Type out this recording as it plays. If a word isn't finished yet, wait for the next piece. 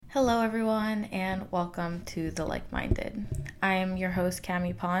Hello, everyone, and welcome to The Like-Minded. I'm your host,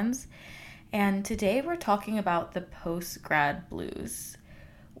 Cami Pons, and today we're talking about the post-grad blues,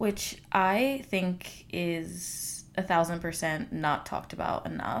 which I think is 1,000% not talked about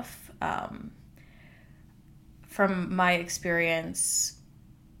enough. From my experience,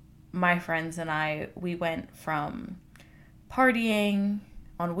 my friends and I, we went from partying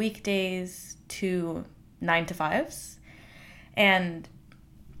on weekdays to 9 to 5s, and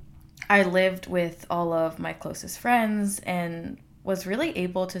I lived with all of my closest friends and was really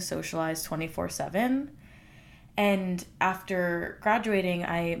able to socialize 24/7. And after graduating,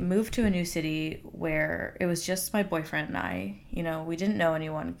 I moved to a new city where it was just my boyfriend and I. We didn't know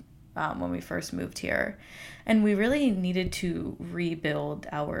anyone when we first moved here. And we really needed to rebuild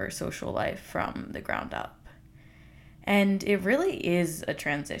our social life from the ground up. And it really is a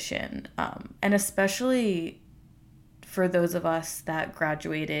transition. And especially for those of us that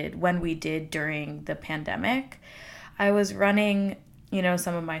graduated when we did during the pandemic, I was running,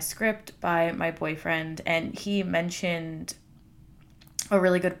 some of my script by my boyfriend, and he mentioned a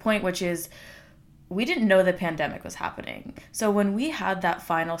really good point, which is we didn't know the pandemic was happening. So when we had that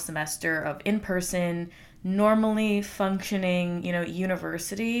final semester of in-person, normally functioning,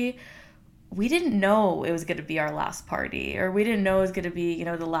 university, we didn't know it was going to be our last party, or we didn't know it was going to be,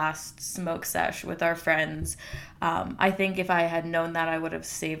 the last smoke sesh with our friends. I think if I had known that, I would have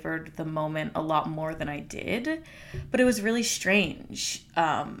savored the moment a lot more than I did. But it was really strange.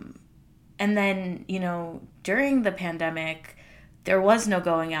 And then, during the pandemic, there was no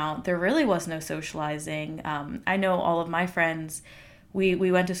going out. There really was no socializing. I know all of my friends, we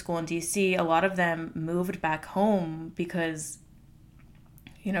went to school in DC. A lot of them moved back home because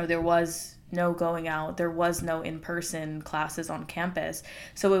there was no going out. There was no in-person classes on campus.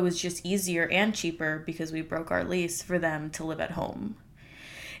 So it was just easier and cheaper because we broke our lease for them to live at home.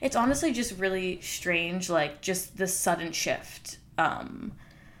 It's honestly just really strange, like just the sudden shift.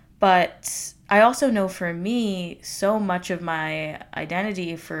 But I also know for me, so much of my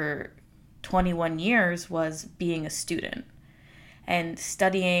identity for 21 years was being a student and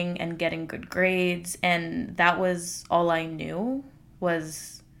studying and getting good grades. And that was all I knew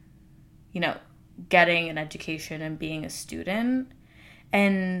was getting an education and being a student.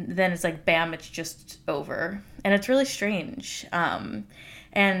 And then it's like, bam, it's just over. And it's really strange.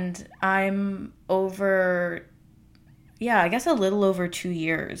 And I'm over, I guess a little over 2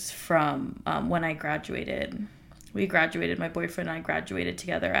 years from when I graduated. We graduated, my boyfriend and I graduated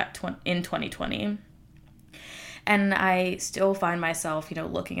together in 2020. And I still find myself,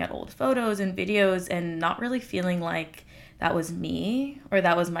 looking at old photos and videos and not really feeling like that was me or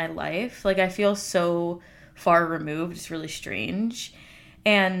that was my life. Like, I feel so far removed. It's really strange.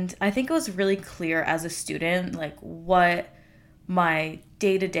 And I think it was really clear as a student, like, what my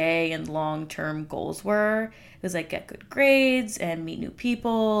day-to-day and long-term goals were. It was like get good grades and meet new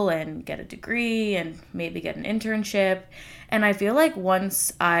people and get a degree and maybe get an internship. And I feel like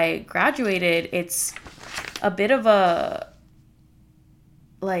once I graduated, it's a bit of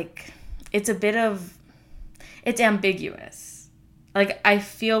it's ambiguous. Like, I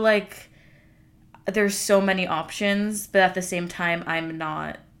feel like there's so many options, but at the same time, I'm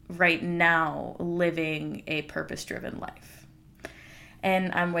not right now living a purpose-driven life.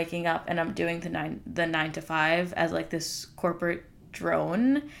 And I'm waking up and I'm doing the 9 to 5 as like this corporate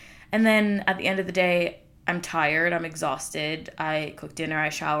drone. And then at the end of the day, I'm tired, I'm exhausted. I cook dinner, I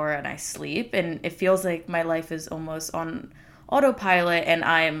shower, and I sleep. And it feels like my life is almost on autopilot and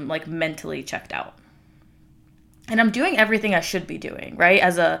I'm like mentally checked out. And I'm doing everything I should be doing, right?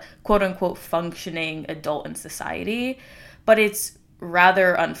 As a quote unquote functioning adult in society, but it's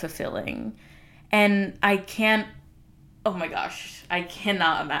rather unfulfilling. And oh my gosh, I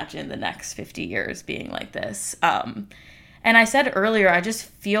cannot imagine the next 50 years being like this. And I said earlier, I just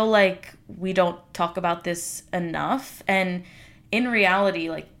feel like we don't talk about this enough. And in reality,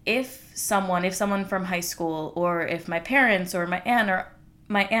 like if someone from high school, or if my parents or my aunt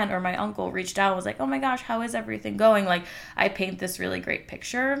or my uncle reached out and was like, oh my gosh, how is everything going? Like, I paint this really great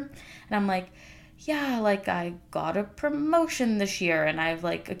picture. And I'm like, yeah, like I got a promotion this year and I have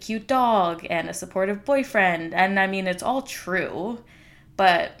like a cute dog and a supportive boyfriend. And I mean, it's all true.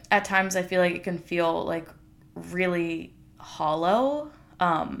 But at times I feel like it can feel like really hollow,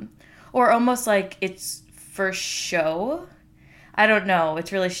 or almost like it's for show. I don't know.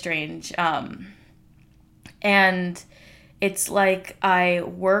 It's really strange. And it's like I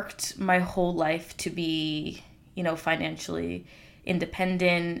worked my whole life to be, financially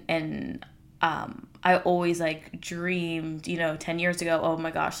independent, and I always like dreamed, 10 years ago, oh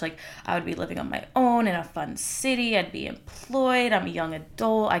my gosh, like I would be living on my own in a fun city. I'd be employed. I'm a young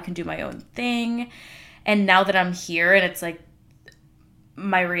adult. I can do my own thing. And now that I'm here and it's like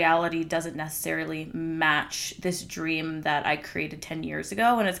my reality doesn't necessarily match this dream that I created 10 years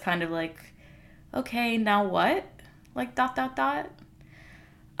ago. And it's kind of like, okay, now what? Like dot, dot, dot.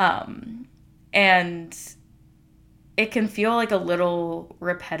 And it can feel like a little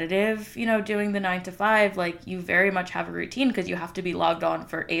repetitive, doing the 9 to 5. Like you very much have a routine because you have to be logged on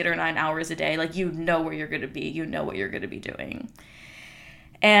for 8 or 9 hours a day. Like you know where you're going to be, you know what you're going to be doing.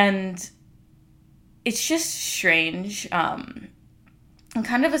 And it's just strange. And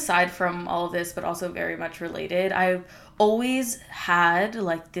kind of aside from all of this, but also very much related, I've always had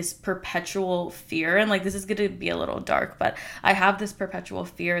like this perpetual fear, and like this is going to be a little dark, but I have this perpetual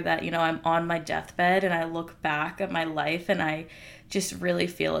fear that, I'm on my deathbed and I look back at my life and I just really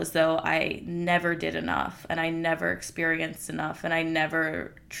feel as though I never did enough and I never experienced enough and I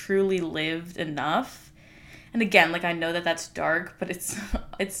never truly lived enough. And again, like I know that that's dark, but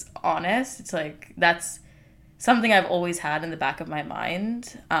it's honest. It's like that's something I've always had in the back of my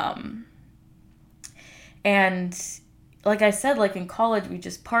mind. And like I said, like in college, we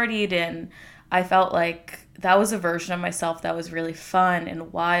just partied and I felt like that was a version of myself that was really fun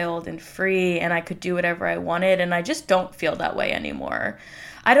and wild and free and I could do whatever I wanted. And I just don't feel that way anymore.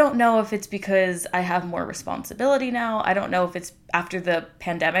 I don't know if it's because I have more responsibility now. I don't know if it's after the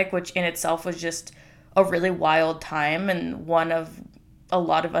pandemic, which in itself was just a really wild time and one of a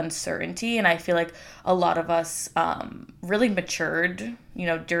lot of uncertainty. And I feel like a lot of us really matured,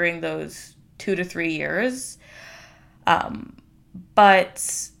 during those 2 to 3 years.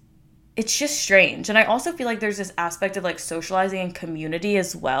 But it's just strange. And I also feel like there's this aspect of like socializing and community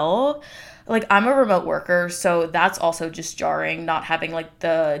as well. Like I'm a remote worker, so that's also just jarring, not having like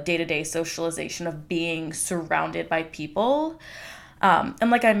the day-to-day socialization of being surrounded by people. And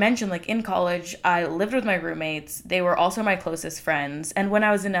like I mentioned, like in college, I lived with my roommates. They were also my closest friends. And when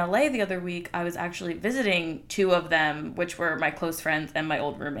I was in LA the other week, I was actually visiting 2 of them, which were my close friends and my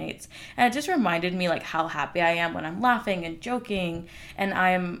old roommates. And it just reminded me like how happy I am when I'm laughing and joking and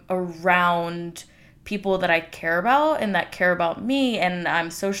I'm around people that I care about and that care about me and I'm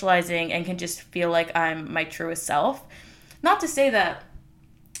socializing and can just feel like I'm my truest self. Not to say that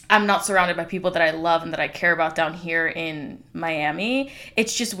I'm not surrounded by people that I love and that I care about down here in Miami.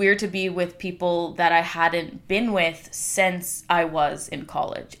 It's just weird to be with people that I hadn't been with since I was in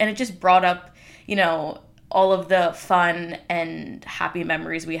college. And it just brought up, all of the fun and happy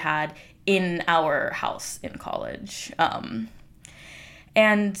memories we had in our house in college.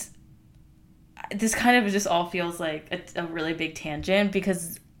 And this kind of just all feels like a really big tangent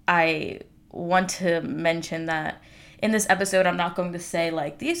because I want to mention that in this episode, I'm not going to say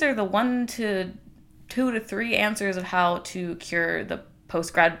like, these are the 1 to 2 to 3 answers of how to cure the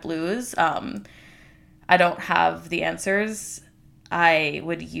post-grad blues. I don't have the answers. I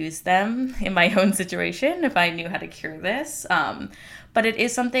would use them in my own situation if I knew how to cure this. But it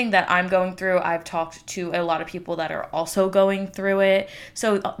is something that I'm going through. I've talked to a lot of people that are also going through it.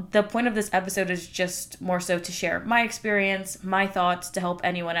 So the point of this episode is just more so to share my experience, my thoughts, to help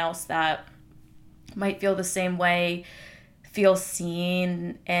anyone else that might feel the same way, feel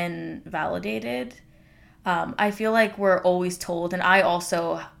seen and validated. I feel like we're always told, and I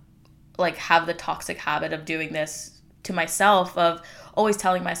also like have the toxic habit of doing this to myself, of always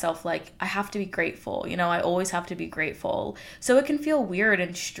telling myself like I have to be grateful, I always have to be grateful. So it can feel weird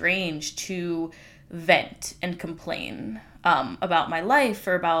and strange to vent and complain about my life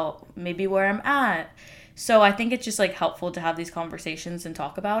or about maybe where I'm at. So I think it's just like helpful to have these conversations and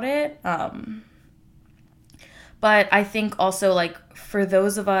talk about it. But I think also like for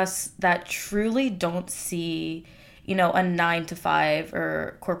those of us that truly don't see, a 9 to 5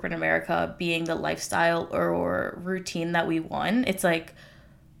 or corporate America being the lifestyle or routine that we want, it's like,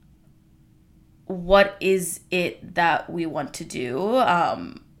 what is it that we want to do?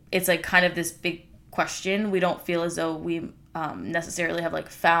 It's like kind of this big question. We don't feel as though we necessarily have like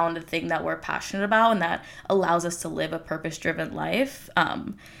found a thing that we're passionate about and that allows us to live a purpose-driven life.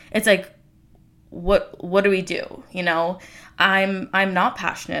 It's like, what do we do? I'm not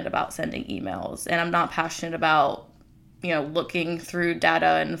passionate about sending emails and I'm not passionate about, looking through data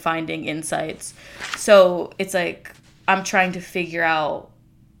and finding insights. So it's like, I'm trying to figure out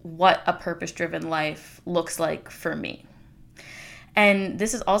what a purpose-driven life looks like for me. And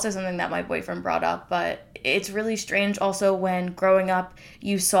this is also something that my boyfriend brought up, but it's really strange also when growing up,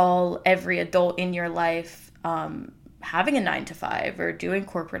 you saw every adult in your life, having a 9 to 5 or doing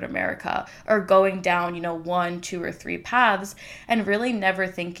corporate America or going down, 1, 2, or 3 paths and really never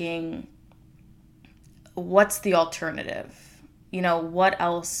thinking what's the alternative? What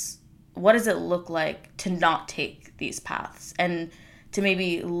else, what does it look like to not take these paths and to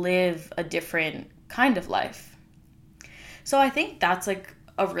maybe live a different kind of life? So I think that's like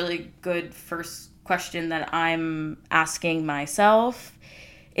a really good first question that I'm asking myself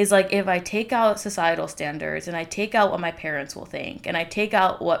is like, if I take out societal standards and I take out what my parents will think and I take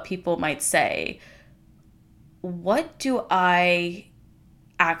out what people might say, what do I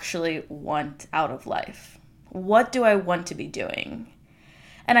actually want out of life? What do I want to be doing?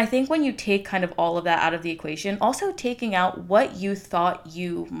 And I think when you take kind of all of that out of the equation, also taking out what you thought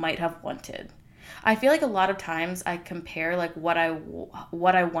you might have wanted. I feel like a lot of times I compare like what I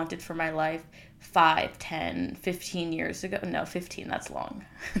wanted for my life 5, 10, 15 years ago. No, 15, that's long.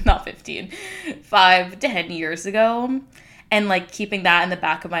 Not 15. 5, 10 years ago. And like keeping that in the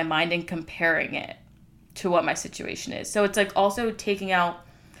back of my mind and comparing it to what my situation is. So it's like also taking out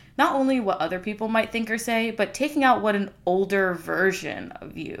not only what other people might think or say, but taking out what an older version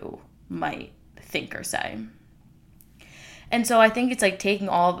of you might think or say. And so I think it's like taking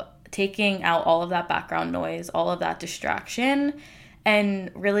out all of that background noise, all of that distraction, and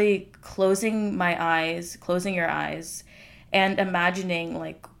really closing your eyes, and imagining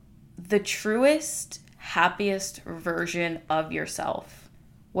like the truest, happiest version of yourself.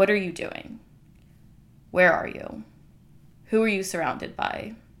 What are you doing? Where are you? Who are you surrounded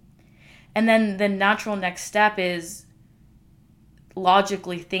by? And then the natural next step is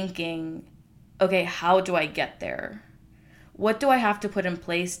logically thinking, okay, how do I get there? What do I have to put in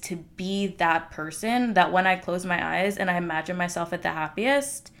place to be that person that when I close my eyes and I imagine myself at the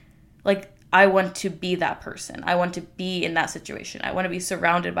happiest, like I want to be that person. I want to be in that situation. I want to be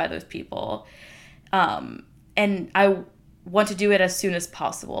surrounded by those people. And I want to do it as soon as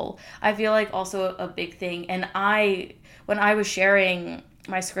possible. I feel like also a big thing. And when I was sharing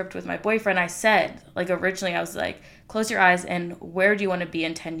my script with my boyfriend, I said, like originally I was like, close your eyes and where do you want to be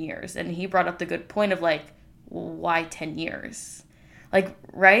in 10 years? And he brought up the good point of like, why 10 years? Like,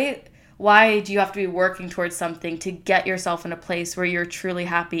 right? Why do you have to be working towards something to get yourself in a place where you're truly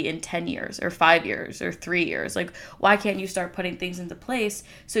happy in 10 years or 5 years or 3 years? Like, why can't you start putting things into place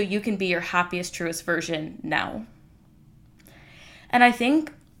so you can be your happiest, truest version now? And I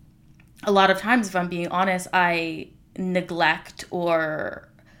think a lot of times, if I'm being honest, I neglect or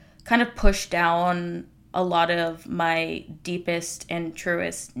kind of push down a lot of my deepest and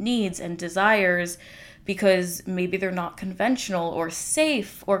truest needs and desires because maybe they're not conventional or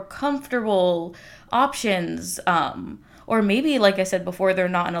safe or comfortable options. Or maybe, like I said before, they're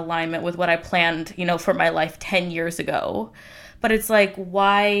not in alignment with what I planned, for my life 10 years ago. But it's like,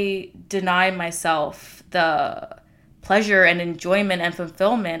 why deny myself the pleasure and enjoyment and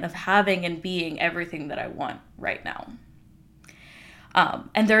fulfillment of having and being everything that I want right now?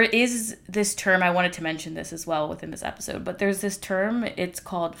 And there is this term, I wanted to mention this as well within this episode, but there's this term, it's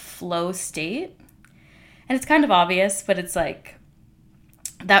called flow state. And it's kind of obvious, but it's like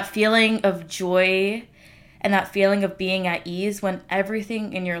that feeling of joy and that feeling of being at ease when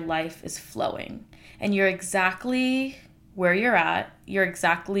everything in your life is flowing and you're exactly where you're at, you're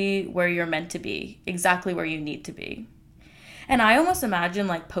exactly where you're meant to be, exactly where you need to be. And I almost imagine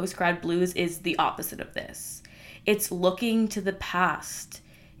like post-grad blues is the opposite of this. It's looking to the past.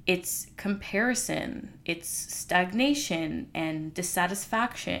 It's comparison. It's stagnation and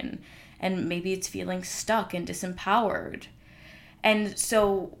dissatisfaction. And maybe it's feeling stuck and disempowered. And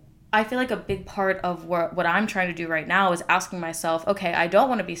so I feel like a big part of what I'm trying to do right now is asking myself, okay, I don't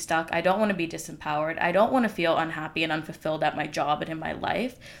want to be stuck. I don't want to be disempowered. I don't want to feel unhappy and unfulfilled at my job and in my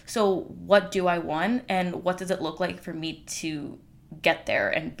life. So what do I want? And what does it look like for me to get there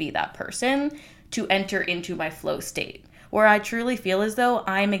and be that person, to enter into my flow state where I truly feel as though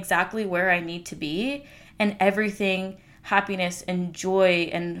I'm exactly where I need to be, and everything, happiness and joy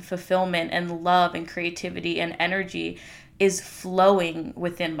and fulfillment and love and creativity and energy is flowing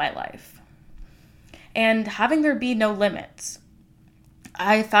within my life. And having there be no limits.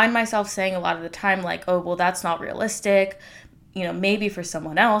 I find myself saying a lot of the time like, oh, well, that's not realistic. Maybe for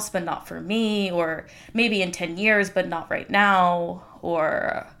someone else, but not for me, or maybe in 10 years, but not right now,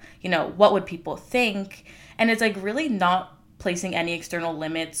 or, what would people think? And it's like really not placing any external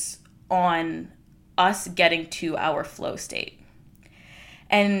limits on us getting to our flow state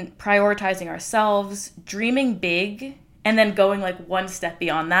and prioritizing ourselves, dreaming big, and then going like one step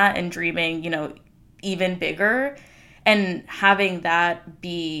beyond that and dreaming, even bigger, and having that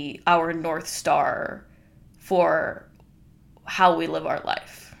be our North Star for how we live our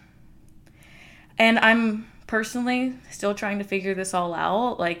life. And I'm personally still trying to figure this all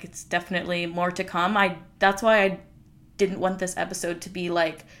out. Like, it's definitely more to come. That's why I didn't want this episode to be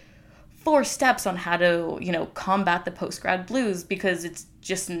like 4 steps on how to, combat the post-grad blues, because it's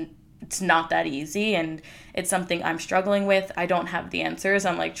not that easy, and it's something I'm struggling with. I don't have the answers.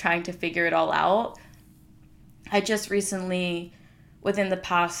 I'm like trying to figure it all out. I just recently, within the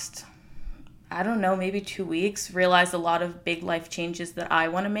past, I don't know, maybe 2 weeks, realized a lot of big life changes that I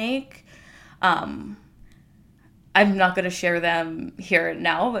want to make. I'm not going to share them here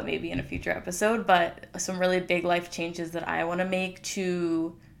now, but maybe in a future episode, but some really big life changes that I want to make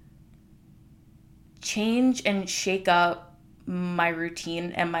to change and shake up my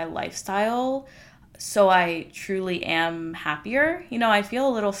routine and my lifestyle so I truly am happier. I feel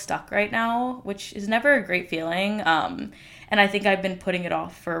a little stuck right now, which is never a great feeling. And I think I've been putting it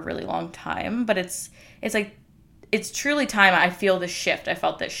off for a really long time, but it's like, it's truly time. I feel this shift. I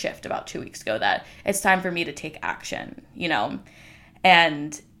felt this shift about 2 weeks ago, that it's time for me to take action,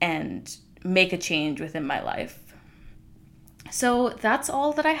 and make a change within my life. So that's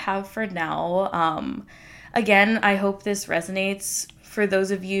all that I have for now. Again, I hope this resonates for those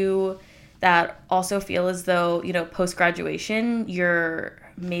of you that also feel as though, post-graduation, you're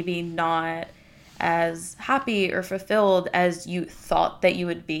maybe not as happy or fulfilled as you thought that you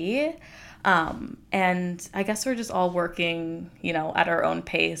would be. And I guess we're just all working, at our own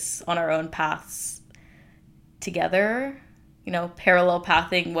pace, on our own paths together, parallel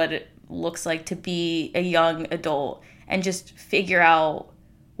pathing what it looks like to be a young adult, and just figure out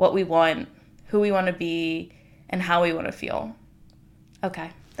what we want, who we want to be, and how we want to feel. Okay,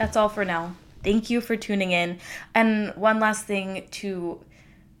 that's all for now. Thank you for tuning in. And one last thing,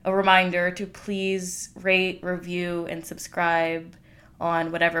 a reminder to please rate, review, and subscribe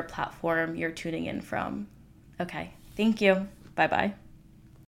on whatever platform you're tuning in from. Okay, thank you. Bye-bye.